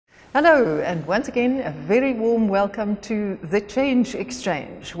Hello, and once again, a very warm welcome to The Change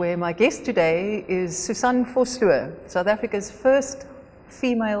Exchange, where my guest today is Susan Vosloo, South Africa's first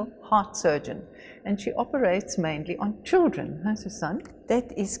female heart surgeon. And she operates mainly on children, huh, Susan?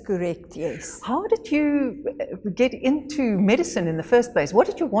 That is correct, yes. How did you get into medicine in the first place? What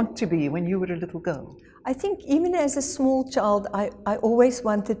did you want to be when you were a little girl? I think even as a small child, I always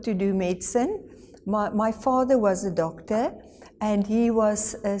wanted to do medicine. My father was a doctor, and he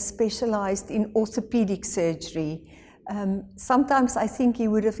was specialized in orthopedic surgery. Sometimes I think he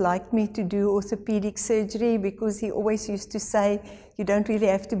would have liked me to do orthopedic surgery because he always used to say, you don't really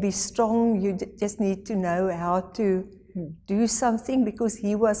have to be strong, you just need to know how to do something, because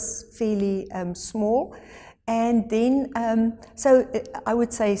he was fairly small. And then, so I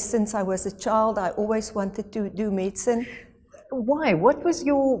would say since I was a child, I always wanted to do medicine. Why? What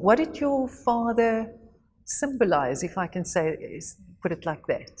did your father symbolize, if I can say, put it like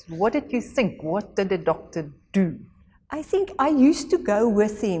that? What did you think? What did a doctor do? I think I used to go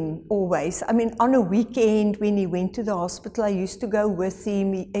with him always. I mean, on a weekend when he went to the hospital, I used to go with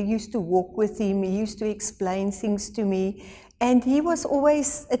him. I used to walk with him. He used to explain things to me. And he was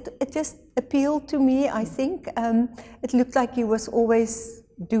always, it just appealed to me, I think. It looked like he was always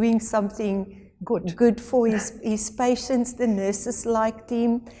doing something good for his patients. The nurses liked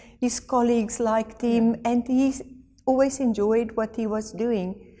him. His colleagues liked him, and he always enjoyed what he was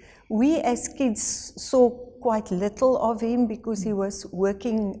doing. We as kids saw quite little of him because he was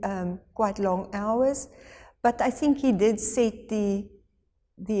working quite long hours, but I think he did set the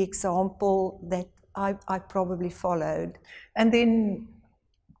example that I probably followed. And then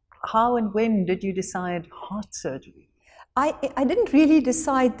how and when did you decide heart surgery? I didn't really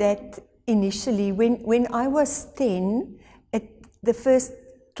decide that initially. When I was 10, the first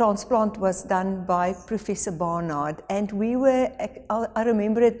transplant was done by Professor Barnard, and we were, I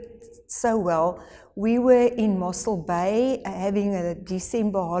remember it so well, we were in Mossel Bay having a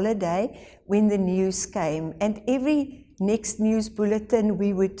December holiday when the news came, and every next news bulletin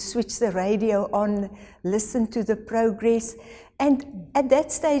we would switch the radio on, listen to the progress, and at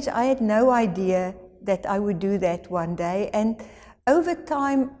that stage I had no idea that I would do that one day. And over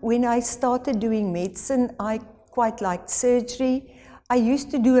time, when I started doing medicine, I quite liked surgery. I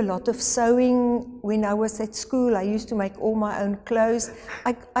used to do a lot of sewing when I was at school. I used to make all my own clothes.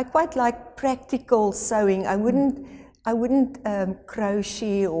 I quite like practical sewing. I wouldn't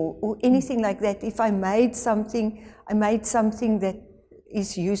crochet or anything like that. If I made something that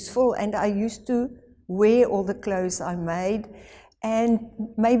is useful, and I used to wear all the clothes I made, and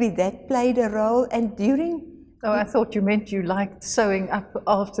maybe that played a role. And during Oh, I thought you meant you liked sewing up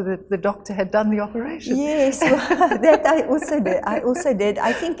after the doctor had done the operation. Yes, well, that I also did.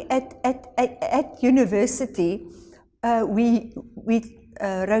 I think at university, we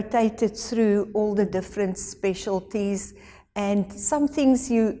rotated through all the different specialties, and some things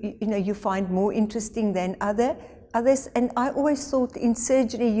you find more interesting than others. And I always thought in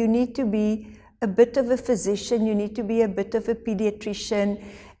surgery you need to be a bit of a physician, you need to be a bit of a pediatrician.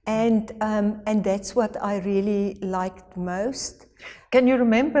 And that's what I really liked most. Can you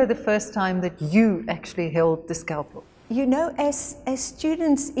remember the first time that you actually held the scalpel? You know, as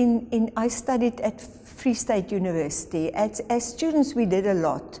students I studied at Free State University. As students, we did a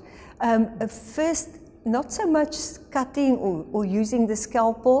lot. First, not so much cutting or using the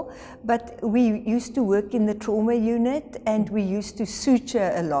scalpel, but we used to work in the trauma unit, and we used to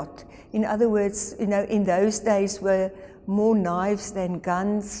suture a lot. In other words, in those days were more knives than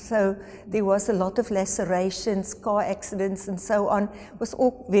guns, so there was a lot of lacerations, car accidents and so on. It was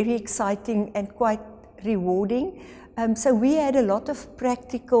all very exciting and quite rewarding. So we had a lot of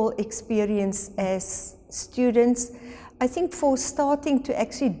practical experience as students. I think for starting to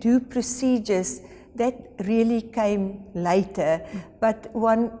actually do procedures, that really came later, but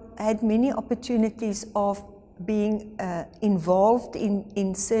one had many opportunities of being involved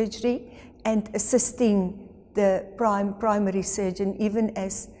in surgery and assisting the primary surgeon, even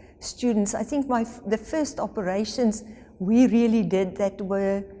as students. I think the first operations we really did that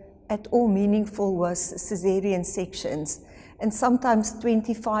were at all meaningful was cesarean sections. And sometimes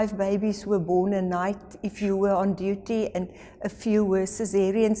 25 babies were born a night if you were on duty, and a few were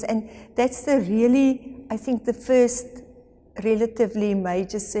cesareans. And that's I think the first relatively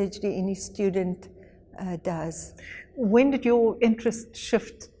major surgery any student does. When did your interest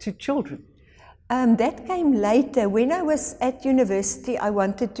shift to children? That came later. When I was at university, I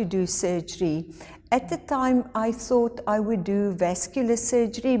wanted to do surgery. At the time, I thought I would do vascular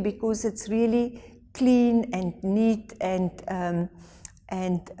surgery because it's really clean and neat, and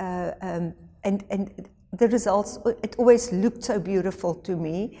the results, it always looked so beautiful to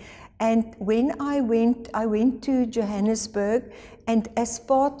me. And when I went to Johannesburg, and as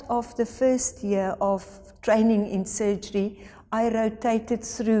part of the first year of training in surgery, I rotated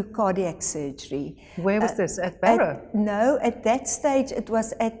through cardiac surgery. Where was this? At Barrow? No, at that stage it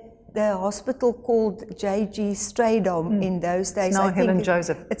was at the hospital called J.G. Strydom in those days. It's now Helen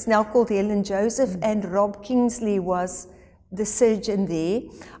Joseph. It's now called Helen Joseph, and Rob Kingsley was the surgeon there.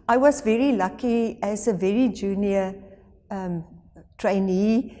 I was very lucky as a very junior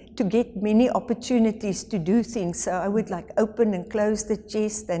trainee to get many opportunities to do things. So I would like open and close the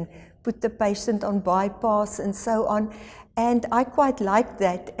chest and put the patient on bypass and so on. And I quite liked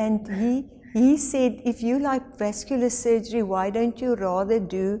that. And he said, if you like vascular surgery, why don't you rather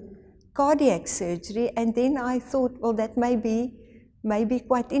do cardiac surgery? And then I thought, well, that may be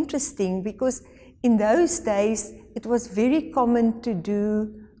quite interesting, because in those days it was very common to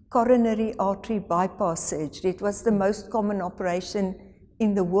do coronary artery bypass surgery. It was the most common operation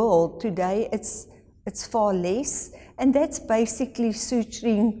in the world. Today it's far less, and that's basically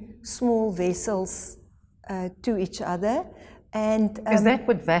suturing small vessels to each other. And is that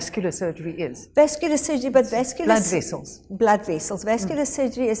what vascular surgery is? Vascular surgery, but vascular blood vessels. Blood vessels. Vascular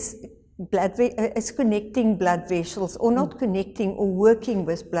surgery is is connecting blood vessels, or not connecting, or working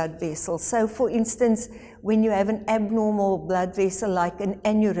with blood vessels. So, for instance, when you have an abnormal blood vessel, like an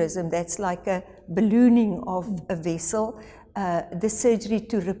aneurysm, that's like a ballooning of a vessel, the surgery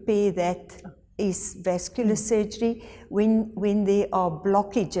to repair that is vascular surgery. When there are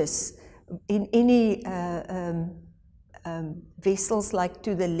blockages in any vessels, like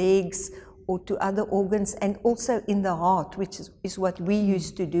to the legs or to other organs, and also in the heart, which is what we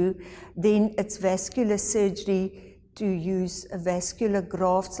used to do, then it's vascular surgery to use vascular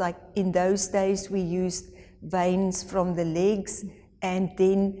grafts. Like in those days we used veins from the legs and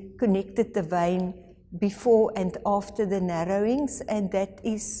then connected the vein before and after the narrowings, and that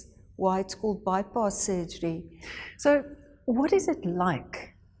is why it's called bypass surgery. So what is it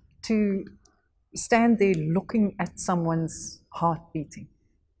like to stand there looking at someone's heart beating?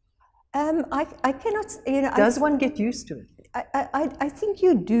 I cannot, you know. Does one get used to it? I think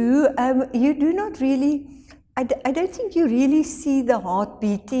you do. You do not really, I don't think you really see the heart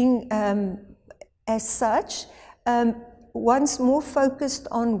beating as such. One's more focused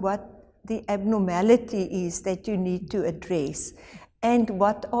on what the abnormality is that you need to address, and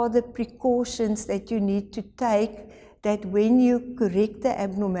what are the precautions that you need to take, that when you correct the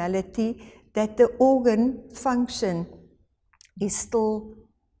abnormality, that the organ function is still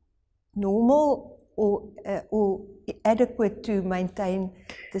normal or adequate to maintain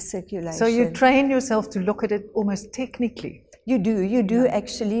the circulation. So you train yourself to look at it almost technically. You do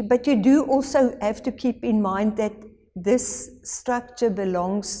actually, but you do also have to keep in mind that this structure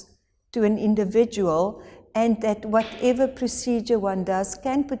belongs to an individual, and that whatever procedure one does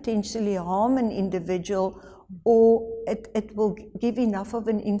can potentially harm an individual, or it will give enough of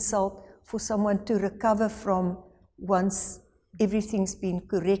an insult for someone to recover from once everything's been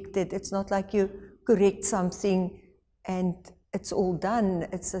corrected. It's not like you correct something and it's all done.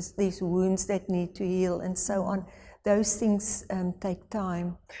 It's just these wounds that need to heal and so on. Those things take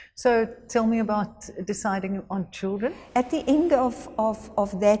time. So tell me about deciding on children. At the end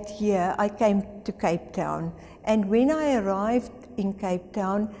of that year, I came to Cape Town. And when I arrived in Cape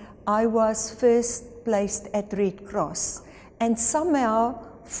Town, I was first placed at Red Cross. And somehow,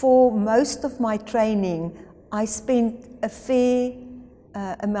 for most of my training, I spent a fair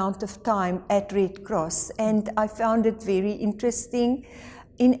amount of time at Red Cross, and I found it very interesting.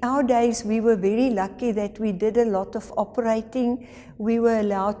 In our days, we were very lucky that we did a lot of operating. We were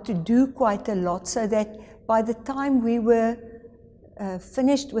allowed to do quite a lot, so that by the time we were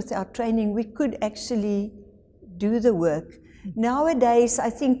finished with our training, we could actually do the work. Nowadays, I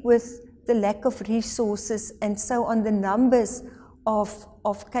think with the lack of resources and so on, the numbers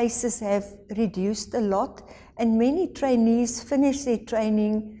of cases have reduced a lot, and many trainees finish their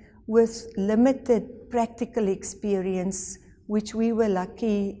training with limited practical experience, which we were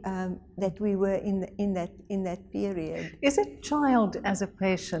lucky that we were in that period. Is a child as a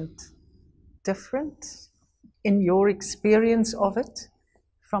patient different in your experience of it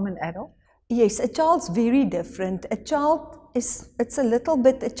from an adult? Yes, a child's very different. A child it's a little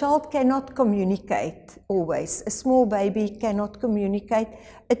bit, a child cannot communicate always. A small baby cannot communicate.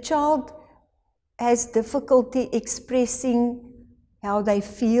 A child has difficulty expressing how they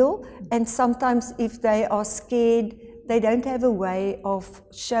feel, and sometimes if they are scared, they don't have a way of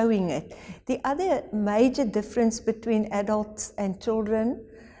showing it. The other major difference between adults and children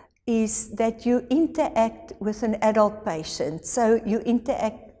is that you interact with an adult patient. So you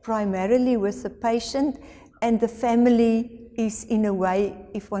interact primarily with the patient, and the family is, in a way,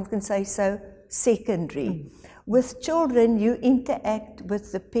 if one can say so, secondary. With children, you interact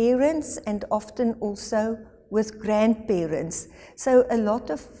with the parents and often also with grandparents. So a lot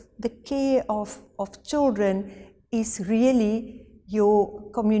of the care of children is really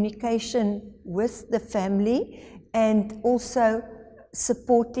your communication with the family and also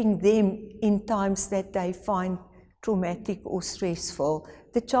supporting them in times that they find traumatic or stressful.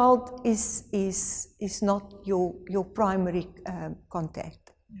 The child is not your primary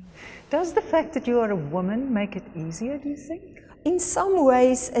contact. Does the fact that you are a woman make it easier, do you think? In some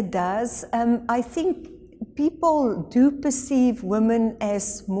ways it does. I think people do perceive women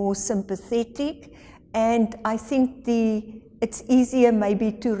as more sympathetic, and I think it's easier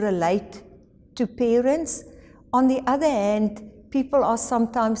maybe to relate to parents. On the other hand, people are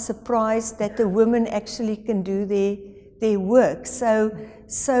sometimes surprised that the women actually can do their work. So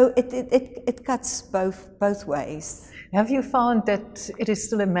it cuts both ways. Have you found that it is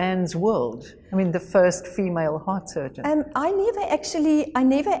still a man's world? I mean, the first female heart surgeon. I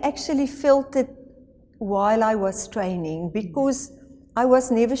never actually felt it while I was training, because I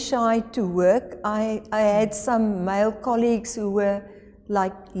was never shy to work. I had some male colleagues who were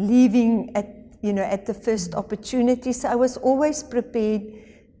like leaving at the first opportunity. So I was always prepared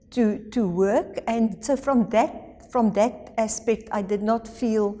to work, and so from that aspect, I did not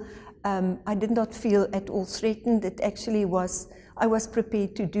feel at all threatened. It actually I was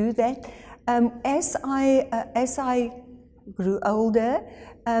prepared to do that. As I grew older,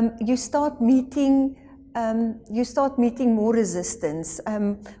 you start meeting more resistance.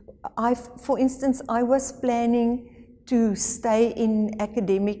 For instance, I was planning to stay in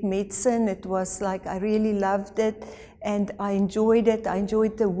academic medicine. It was like I really loved it and I enjoyed it. I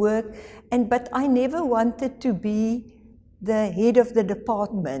enjoyed the work, but I never wanted to be the head of the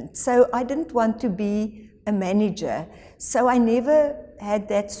department. So I didn't want to be a manager. So I never had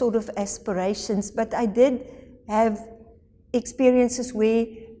that sort of aspirations, but I did have experiences where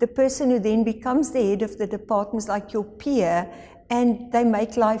the person who then becomes the head of the department is like your peer, and they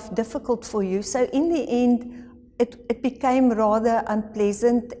make life difficult for you. So in the end, it became rather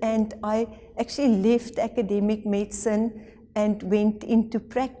unpleasant, and I actually left academic medicine and went into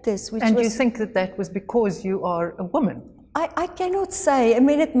practice. And you think that was because you are a woman? I cannot say. I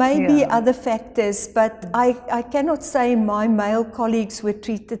mean, it may be other factors, but I cannot say my male colleagues were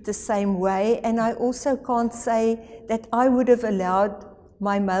treated the same way, and I also can't say that I would have allowed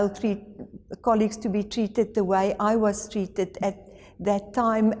my male colleagues to be treated the way I was treated at that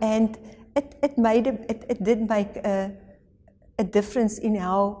time, and it did make a difference in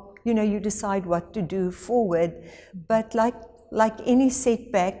how you decide what to do forward. But like any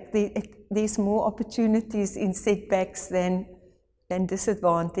setback, there's more opportunities in setbacks than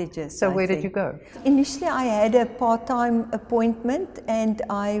disadvantages. So where did you go? Initially, I had a part-time appointment, and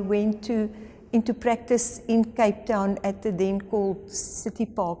I went into practice in Cape Town at the then called City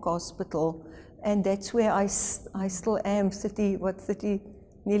Park Hospital, and that's where I still am.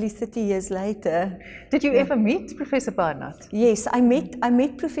 Nearly 30 years later. Did you ever meet Professor Barnard? Yes, I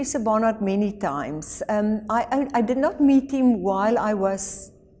met Professor Barnard many times. I did not meet him while I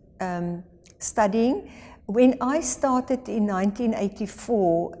was studying. When I started in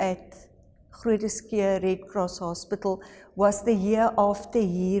 1984 at Groote Schuur Red Cross Hospital was the year after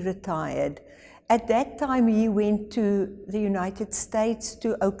he retired. At that time, he went to the United States,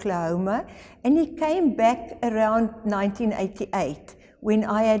 to Oklahoma, and he came back around 1988. When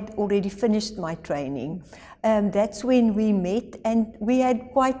I had already finished my training. That's when we met, and we had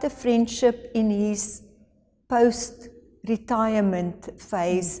quite a friendship in his post-retirement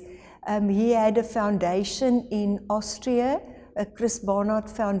phase. He had a foundation in Austria, a Chris Barnard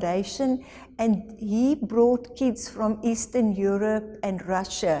Foundation, and he brought kids from Eastern Europe and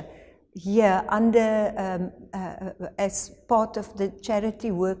Russia here under as part of the charity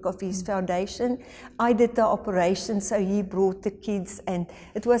work of his foundation. I did the operation, so he brought the kids, and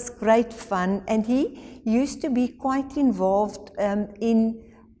it was great fun. And he used to be quite involved in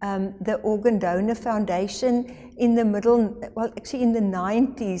the Organ Donor Foundation in the actually in the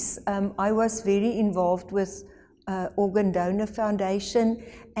 90s. I was very involved with Organ Donor Foundation,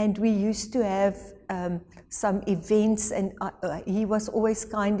 and we used to have some events, and he was always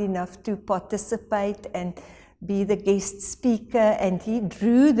kind enough to participate and be the guest speaker, and he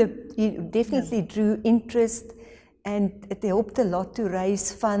definitely drew interest, and it helped a lot to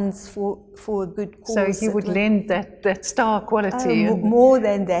raise funds for a good cause. So he would lend that star quality. More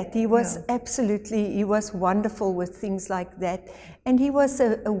than that, he was he was wonderful with things like that, and he was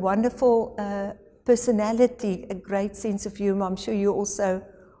a wonderful personality, a great sense of humor. I'm sure you also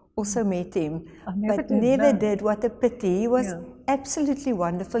also met him, never but did, never no. did. What a pity. He was Yeah. absolutely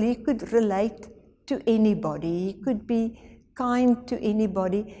wonderful. He could relate to anybody. He could be kind to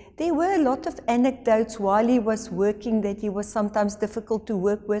anybody. There were a lot of anecdotes while he was working that he was sometimes difficult to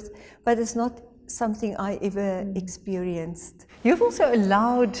work with, but it's not something I ever experienced. You've also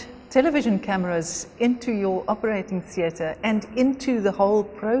allowed television cameras into your operating theatre and into the whole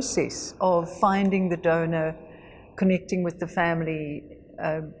process of finding the donor, connecting with the family,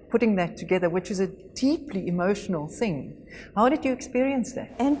 putting that together, which is a deeply emotional thing. How did you experience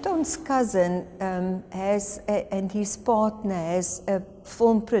that? Anton's cousin and his partner has a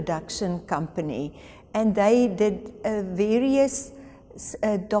film production company, and they did various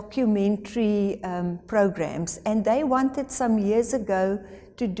documentary programs, and they wanted some years ago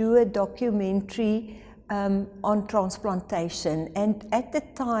to do a documentary on transplantation. And at the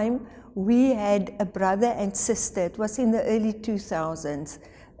time, we had a brother and sister, it was in the early 2000s,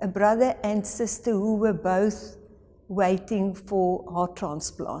 a brother and sister who were both waiting for heart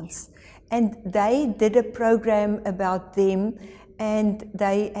transplants. And they did a program about them, and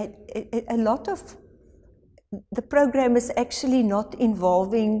they had a lot of, the program is actually not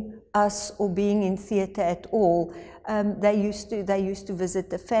involving us or being in theatre at all. They used to visit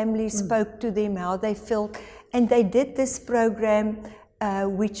the family, spoke to them how they felt, and they did this program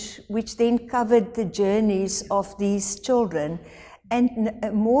which then covered the journeys of these children. And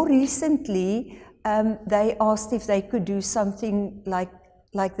more recently, they asked if they could do something like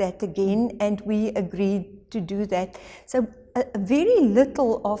that again, and we agreed to do that. So very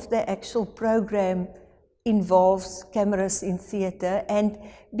little of the actual program involves cameras in theatre, and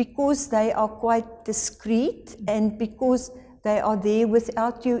because they are quite discreet and because they are there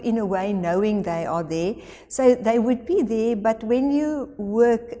without you in a way knowing they are there, so they would be there, but when you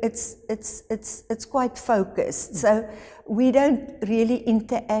work it's quite focused. So we don't really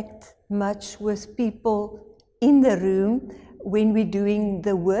interact much with people in the room when we're doing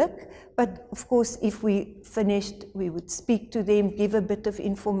the work, but of course if we finished we would speak to them, give a bit of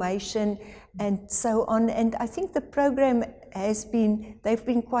information and so on. And I think the program has been, they've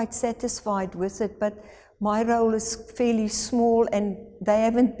been quite satisfied with it, but my role is fairly small and they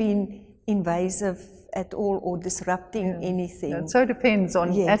haven't been invasive at all or disrupting anything. It so depends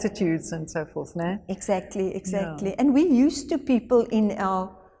on attitudes and so forth, no? Exactly. And we're used to people in our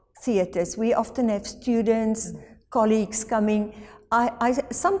theatres. We often have students, colleagues coming.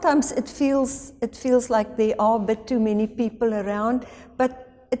 Sometimes it feels like there are a bit too many people around, but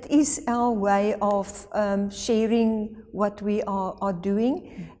it is our way of sharing what we are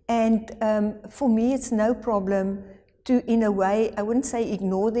doing. And for me, it's no problem to, in a way, I wouldn't say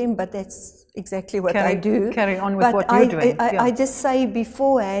ignore them, but that's exactly what I do. Carry on with what you're doing. I just say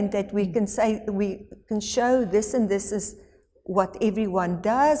beforehand that we can say, we can show this and this is what everyone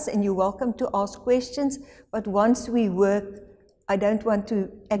does, and you're welcome to ask questions. But once we work, I don't want to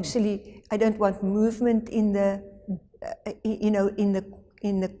actually, I don't want movement in the, in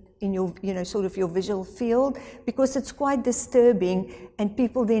your, sort of your visual field, because it's quite disturbing, and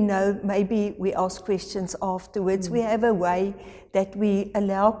people then know maybe we ask questions afterwards. We have a way that we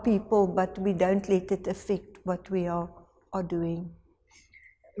allow people, but we don't let it affect what we are doing.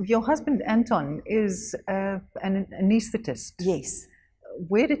 Your husband Anton is an anaesthetist. Yes.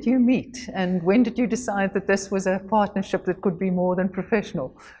 Where did you meet, and when did you decide that this was a partnership that could be more than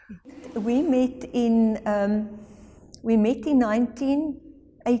professional? We met in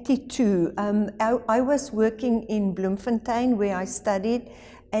 1982. I was working in Bloemfontein where I studied,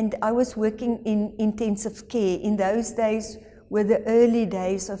 and I was working in intensive care. In those days were the early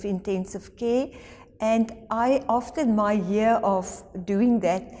days of intensive care, and after my year of doing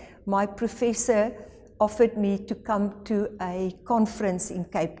that, my professor offered me to come to a conference in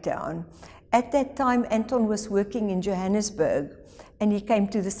Cape Town. At that time, Anton was working in Johannesburg, and he came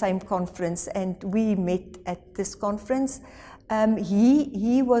to the same conference, and we met at this conference.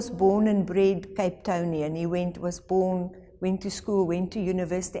 He was born and bred Cape Townian. He went to school, went to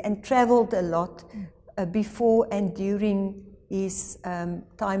university, and traveled a lot before and during his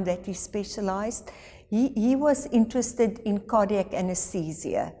time that he specialized. He was interested in cardiac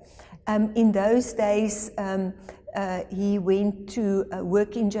anesthesia. In those days, he went to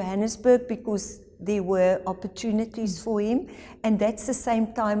work in Johannesburg because there were opportunities for him, and that's the same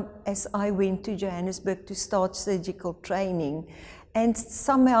time as I went to Johannesburg to start surgical training. And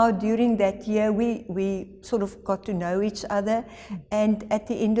somehow during that year we sort of got to know each other, and at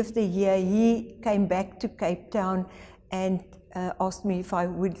the end of the year he came back to Cape Town and asked me if I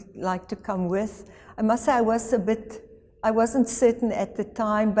would like to come with. I must say I wasn't certain at the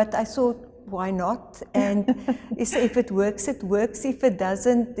time, but I thought, why not? And if it works, it works. If it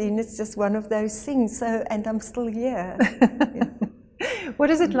doesn't, then it's just one of those things. So, and I'm still here. Yeah. What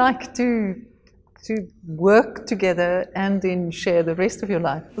is it like to work together and then share the rest of your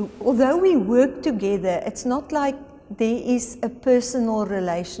life? Although we work together, it's not like there is a personal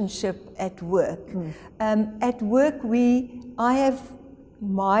relationship at work. At work, I have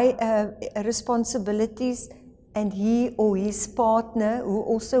my responsibilities, and he or his partner, who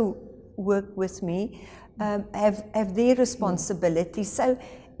also work with me, have their responsibilities. So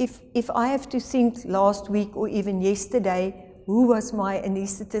if I have to think last week or even yesterday, who was my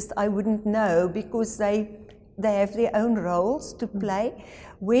anaesthetist, I wouldn't know, because they have their own roles to play.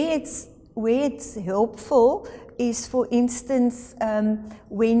 Where it's helpful is, for instance,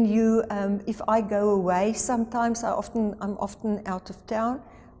 when you, if I go away, sometimes I'm often out of town,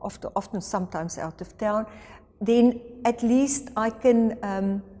 sometimes out of town, then at least I can,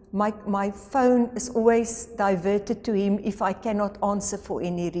 my phone is always diverted to him if I cannot answer for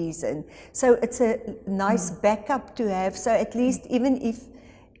any reason. So it's a nice backup to have. So at least even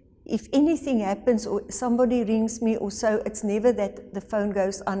if anything happens or somebody rings me or so, it's never that the phone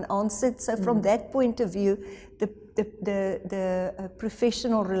goes unanswered. So from that point of view, the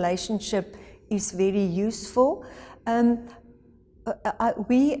professional relationship is very useful. And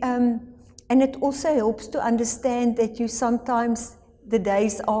it also helps to understand that you sometimes, the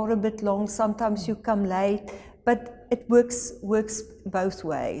days are a bit long, sometimes you come late, but it works both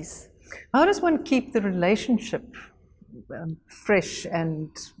ways. How does one keep the relationship fresh and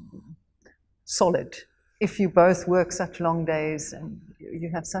solid if you both work such long days and you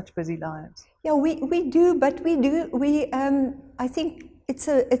have such busy lives? Yeah, we do, but I think it's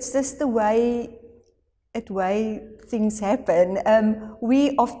just the way things happen.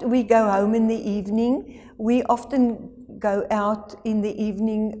 We go home in the evening. We often go out in the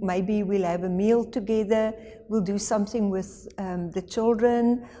evening. Maybe we'll have a meal together. We'll do something with the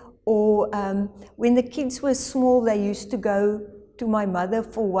children. Or when the kids were small, they used to go to my mother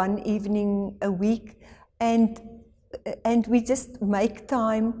for one evening a week, and we just make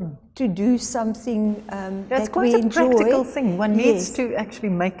time to do something that we enjoy. That's quite a practical thing. One needs to actually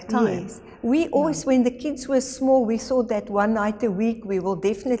make time. Yes. We always, when the kids were small, we thought that one night a week we will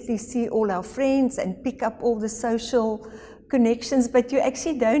definitely see all our friends and pick up all the social connections, but you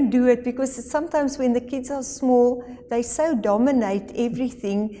actually don't do it, because sometimes when the kids are small, they so dominate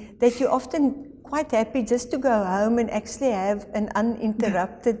everything that you're often quite happy just to go home and actually have an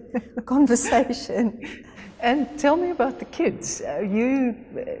uninterrupted conversation. And tell me about the kids. You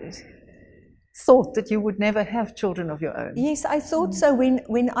thought that you would never have children of your own. Yes, I thought so.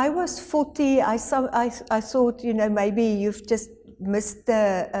 When I was 40, I thought, you know, maybe you've just missed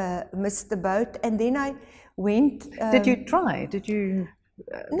the boat. And then I went. Did you try? Did you?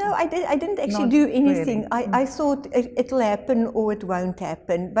 No, I didn't actually do anything. Really. I thought it'll happen or it won't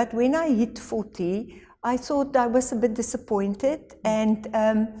happen. But when I hit 40, I thought I was a bit disappointed, and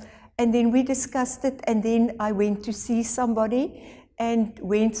then we discussed it, and then I went to see somebody and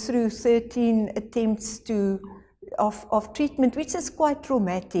went through 13 attempts of treatment, which is quite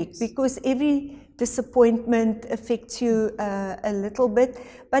traumatic, because every disappointment affects you a little bit,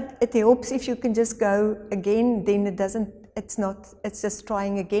 but it helps if you can just go again. Then it's just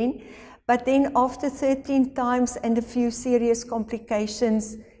trying again. But then after 13 times and a few serious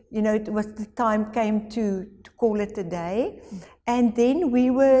complications, you know, the time came to call it a day. And then we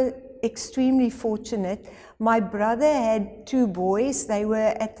were extremely fortunate. My brother had 2 boys. They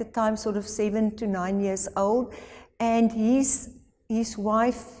were at the time sort of 7 to 9 years old, and his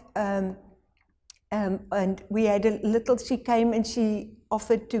wife, and we had a little, she came and she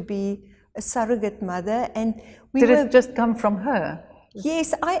offered to be a surrogate mother, and Did it just come from her?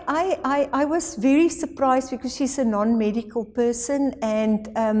 Yes, I was very surprised, because she's a non-medical person, and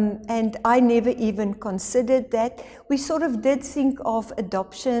I never even considered that. We sort of did think of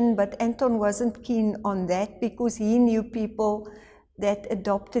adoption, but Anton wasn't keen on that, because he knew people that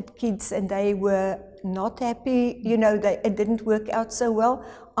adopted kids and they were not happy, you know, it didn't work out so well.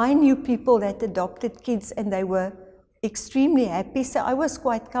 I knew people that adopted kids and they were extremely happy, so I was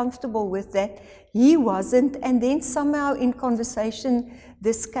quite comfortable with that. He wasn't, and then somehow in conversation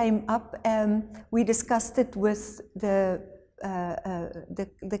this came up. We discussed it with the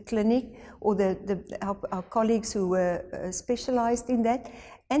clinic, or our colleagues who were specialized in that,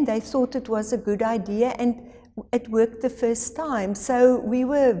 and they thought it was a good idea, and it worked the first time. So we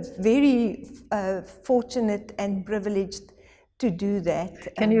were very fortunate and privileged to do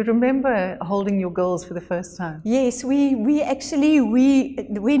that. Can you remember holding your girls for the first time? Yes, we actually,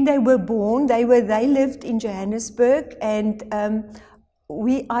 when they were born, they lived in Johannesburg, and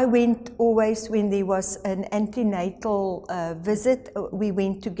I went always when there was an antenatal visit, we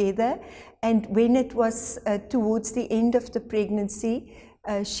went together, and when it was towards the end of the pregnancy,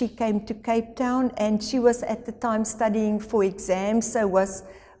 she came to Cape Town, and she was at the time studying for exams, so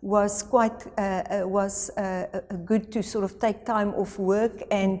was quite good to sort of take time off work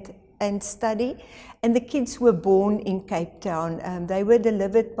and study. And the kids were born in Cape Town. They were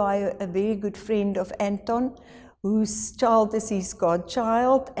delivered by a very good friend of Anton, whose child is his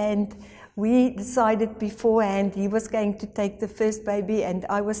godchild, and we decided beforehand he was going to take the first baby and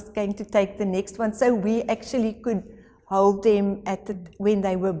I was going to take the next one, so we actually could hold them when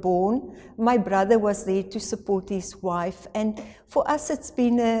they were born. My brother was there to support his wife, and for us it's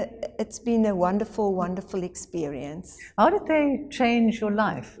been a wonderful, wonderful experience. How did they change your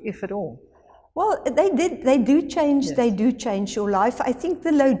life, if at all? Well, they do change, yes. They do change your life. I think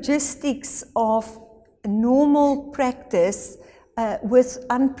the logistics of normal practice with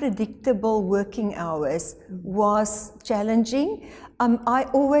unpredictable working hours was challenging. I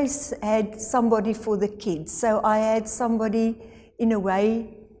always had somebody for the kids, so I had somebody in a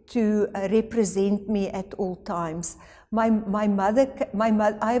way to represent me at all times. My mother,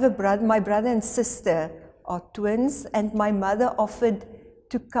 I have a brother, my brother and sister are twins, and my mother offered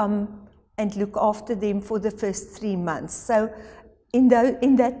to come and look after them for the first 3 months. So in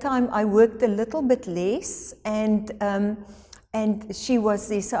that time I worked a little bit less, and she was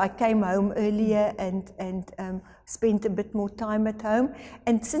there, so I came home earlier and spent a bit more time at home.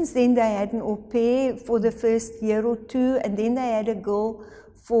 And since then they had an au pair for the first year or two, and then they had a girl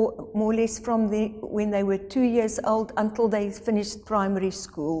for more or less from when they were 2 years old until they finished primary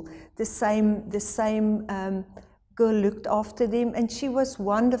school. The same girl looked after them, and she was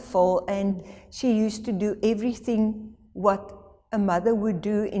wonderful, and she used to do everything what a mother would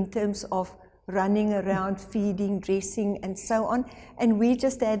do in terms of running around, feeding, dressing, and so on. And we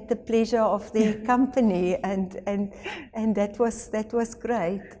just had the pleasure of their company, and that was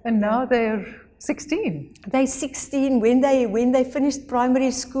great. And now they're 16. They're 16 when they finished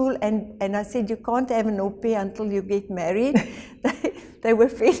primary school, and I said, you can't have an au pair until you get married. They were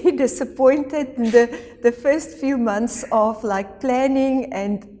fairly disappointed in the first few months of like planning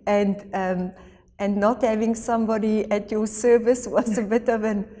and not having somebody at your service was a bit of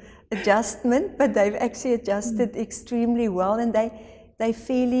an adjustment, but they've actually adjusted extremely well, and they're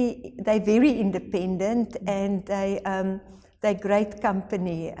very independent, and they're great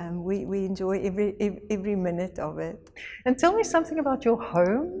company. We enjoy every minute of it. And tell me something about your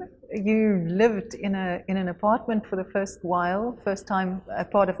home. You lived in an apartment for the first time a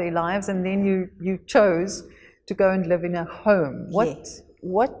part of their lives, and then you chose to go and live in a home. Yes.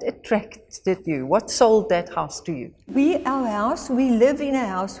 What attracted you? What sold that house to you? We live in a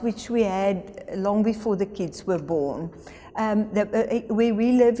house which we had long before the kids were born. Where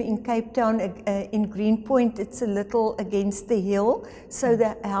we live in Cape Town, in Greenpoint, it's a little against the hill, so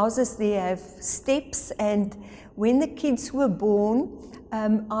the houses there have steps, and when the kids were born,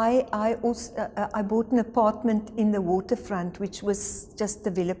 I bought an apartment in the waterfront, which was just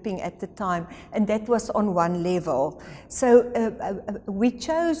developing at the time, and that was on one level. So we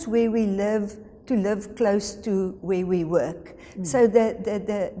chose where we live to live close to where we work. So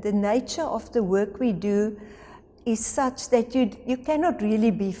the nature of the work we do is such that you cannot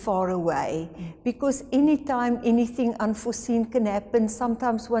really be far away, because anytime anything unforeseen can happen.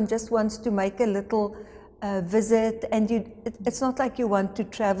 Sometimes one just wants to make a little visit, and it's not like you want to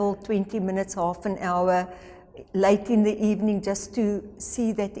travel 20 minutes, half an hour late in the evening just to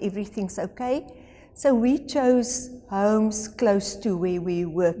see that everything's okay. So we chose homes close to where we're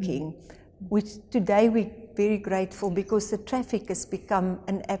working, which today we're very grateful, because the traffic has become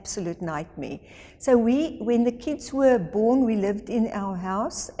an absolute nightmare. So when the kids were born, we lived in our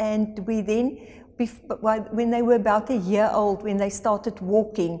house, and we then, when they were about a year old, when they started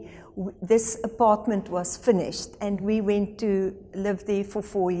walking, this apartment was finished, and we went to live there for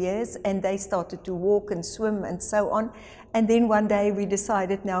 4 years, and they started to walk and swim and so on. And then one day we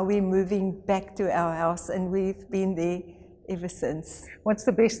decided now we're moving back to our house, and we've been there ever since. What's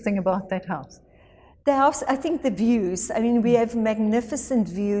the best thing about that house? The house, I think the views. I mean, we have magnificent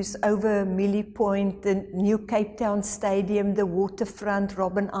views over Millie Point, the new Cape Town Stadium, the waterfront,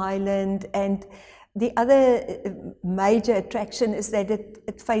 Robben Island, and the other major attraction is that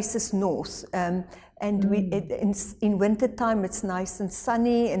it faces north, and in winter time it's nice and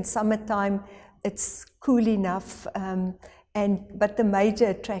sunny, in summertime it's cool enough, but the major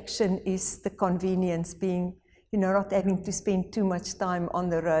attraction is the convenience, being not having to spend too much time on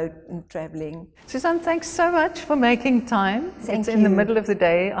the road and traveling. Susan, thanks so much for making time. Thank you. In the middle of the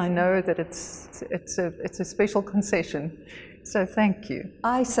day. I know that it's a special concession. So thank you.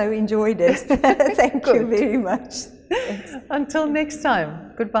 I so enjoyed it. Thank you very much. Until next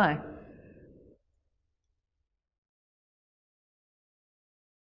time, goodbye.